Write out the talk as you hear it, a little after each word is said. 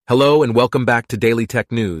Hello and welcome back to Daily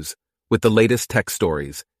Tech News with the latest tech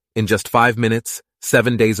stories in just 5 minutes,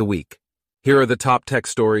 7 days a week. Here are the top tech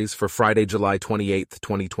stories for Friday, July 28th,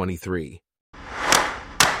 2023.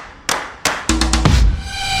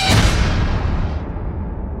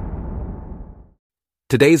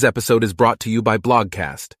 Today's episode is brought to you by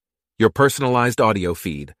Blogcast, your personalized audio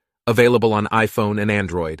feed, available on iPhone and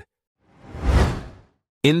Android.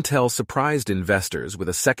 Intel surprised investors with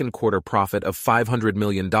a second quarter profit of $500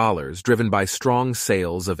 million driven by strong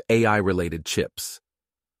sales of AI-related chips.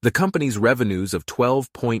 The company's revenues of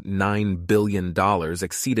 $12.9 billion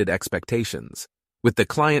exceeded expectations, with the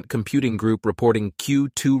client computing group reporting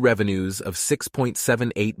Q2 revenues of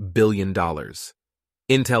 $6.78 billion.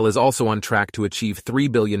 Intel is also on track to achieve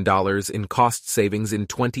 $3 billion in cost savings in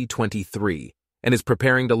 2023 and is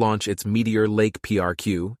preparing to launch its Meteor Lake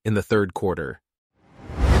PRQ in the third quarter.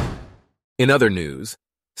 In other news,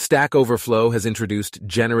 Stack Overflow has introduced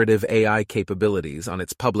generative AI capabilities on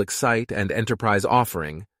its public site and enterprise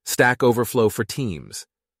offering, Stack Overflow for Teams.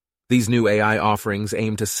 These new AI offerings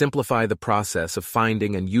aim to simplify the process of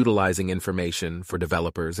finding and utilizing information for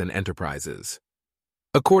developers and enterprises.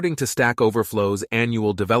 According to Stack Overflow's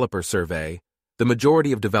annual developer survey, the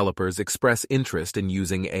majority of developers express interest in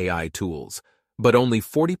using AI tools, but only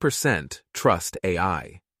 40% trust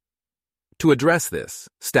AI. To address this,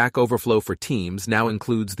 Stack Overflow for Teams now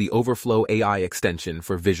includes the Overflow AI extension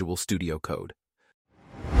for Visual Studio Code.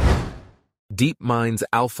 DeepMind's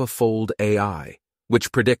AlphaFold AI,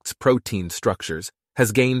 which predicts protein structures,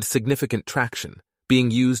 has gained significant traction, being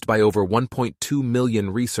used by over 1.2 million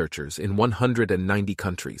researchers in 190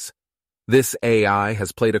 countries. This AI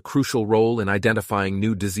has played a crucial role in identifying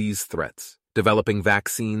new disease threats, developing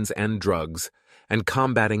vaccines and drugs, and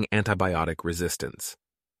combating antibiotic resistance.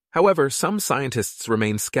 However, some scientists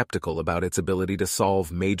remain skeptical about its ability to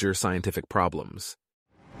solve major scientific problems.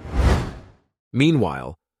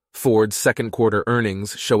 Meanwhile, Ford's second quarter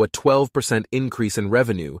earnings show a 12% increase in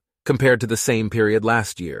revenue compared to the same period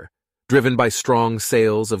last year, driven by strong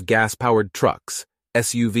sales of gas-powered trucks,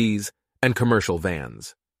 SUVs, and commercial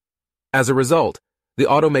vans. As a result, the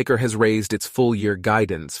automaker has raised its full-year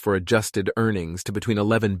guidance for adjusted earnings to between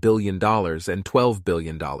 $11 billion and $12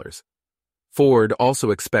 billion. Ford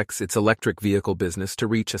also expects its electric vehicle business to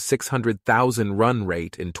reach a 600,000 run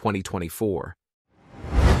rate in 2024.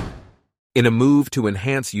 In a move to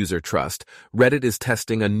enhance user trust, Reddit is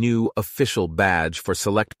testing a new official badge for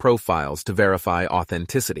select profiles to verify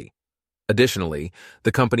authenticity. Additionally,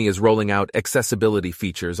 the company is rolling out accessibility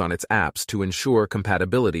features on its apps to ensure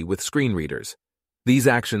compatibility with screen readers. These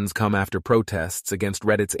actions come after protests against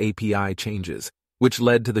Reddit's API changes, which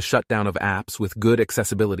led to the shutdown of apps with good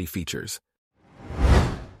accessibility features.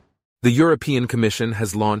 The European Commission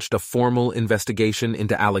has launched a formal investigation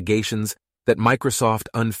into allegations that Microsoft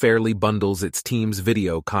unfairly bundles its Teams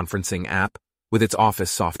video conferencing app with its Office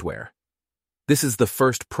software. This is the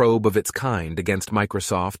first probe of its kind against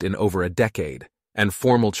Microsoft in over a decade, and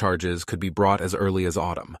formal charges could be brought as early as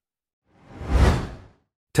autumn.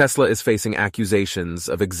 Tesla is facing accusations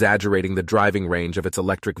of exaggerating the driving range of its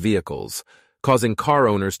electric vehicles, causing car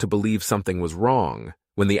owners to believe something was wrong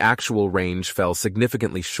when the actual range fell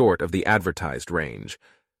significantly short of the advertised range.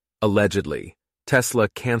 Allegedly, Tesla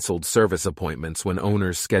canceled service appointments when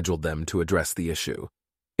owners scheduled them to address the issue.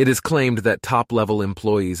 It is claimed that top-level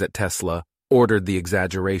employees at Tesla ordered the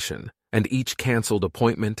exaggeration, and each canceled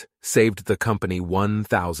appointment saved the company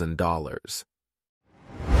 $1,000.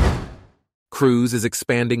 Cruise is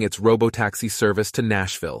expanding its robotaxi service to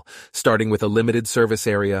Nashville, starting with a limited service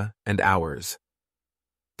area and hours.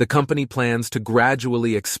 The company plans to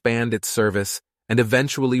gradually expand its service and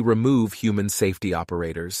eventually remove human safety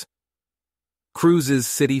operators. Cruise's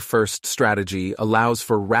city-first strategy allows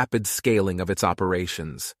for rapid scaling of its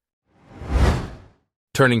operations.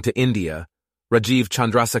 Turning to India, Rajiv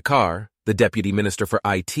Chandrasekhar, the Deputy Minister for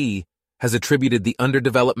IT, has attributed the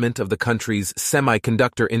underdevelopment of the country's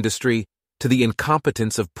semiconductor industry to the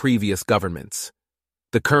incompetence of previous governments.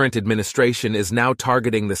 The current administration is now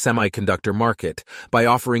targeting the semiconductor market by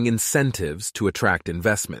offering incentives to attract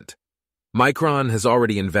investment. Micron has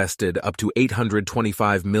already invested up to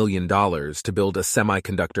 $825 million to build a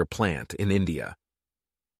semiconductor plant in India.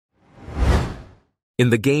 In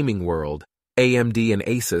the gaming world, AMD and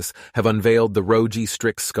Asus have unveiled the ROG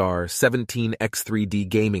Strix Scar 17X3D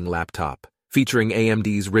gaming laptop, featuring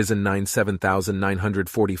AMD's Ryzen 9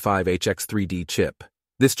 7945HX3D chip.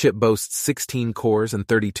 This chip boasts 16 cores and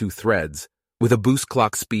 32 threads, with a boost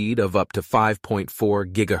clock speed of up to 5.4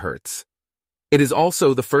 GHz. It is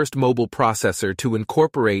also the first mobile processor to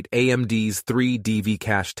incorporate AMD's 3D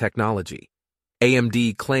V-Cache technology.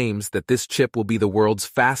 AMD claims that this chip will be the world's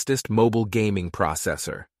fastest mobile gaming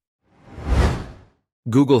processor.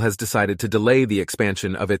 Google has decided to delay the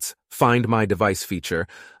expansion of its Find My Device feature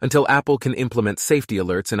until Apple can implement safety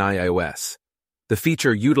alerts in iOS. The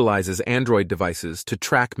feature utilizes Android devices to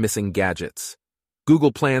track missing gadgets.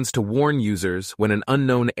 Google plans to warn users when an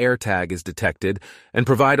unknown AirTag is detected and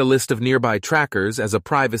provide a list of nearby trackers as a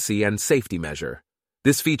privacy and safety measure.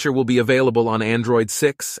 This feature will be available on Android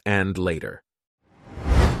 6 and later.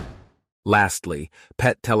 Lastly,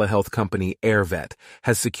 pet telehealth company Airvet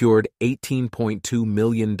has secured $18.2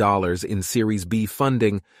 million in Series B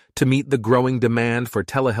funding to meet the growing demand for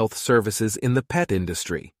telehealth services in the pet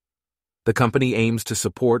industry. The company aims to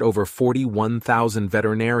support over 41,000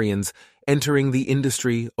 veterinarians entering the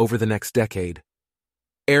industry over the next decade.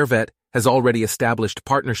 Airvet has already established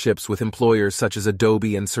partnerships with employers such as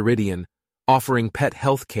Adobe and Ceridian, offering pet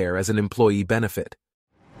health care as an employee benefit.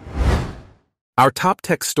 Our top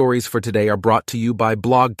tech stories for today are brought to you by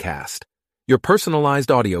Blogcast, your personalized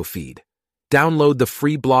audio feed. Download the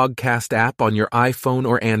free Blogcast app on your iPhone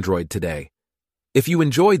or Android today. If you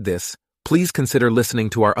enjoyed this, please consider listening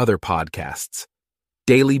to our other podcasts: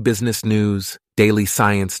 Daily Business News, Daily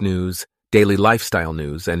Science News, Daily Lifestyle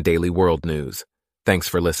News, and Daily World News. Thanks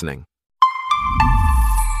for listening.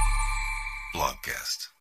 Blogcast.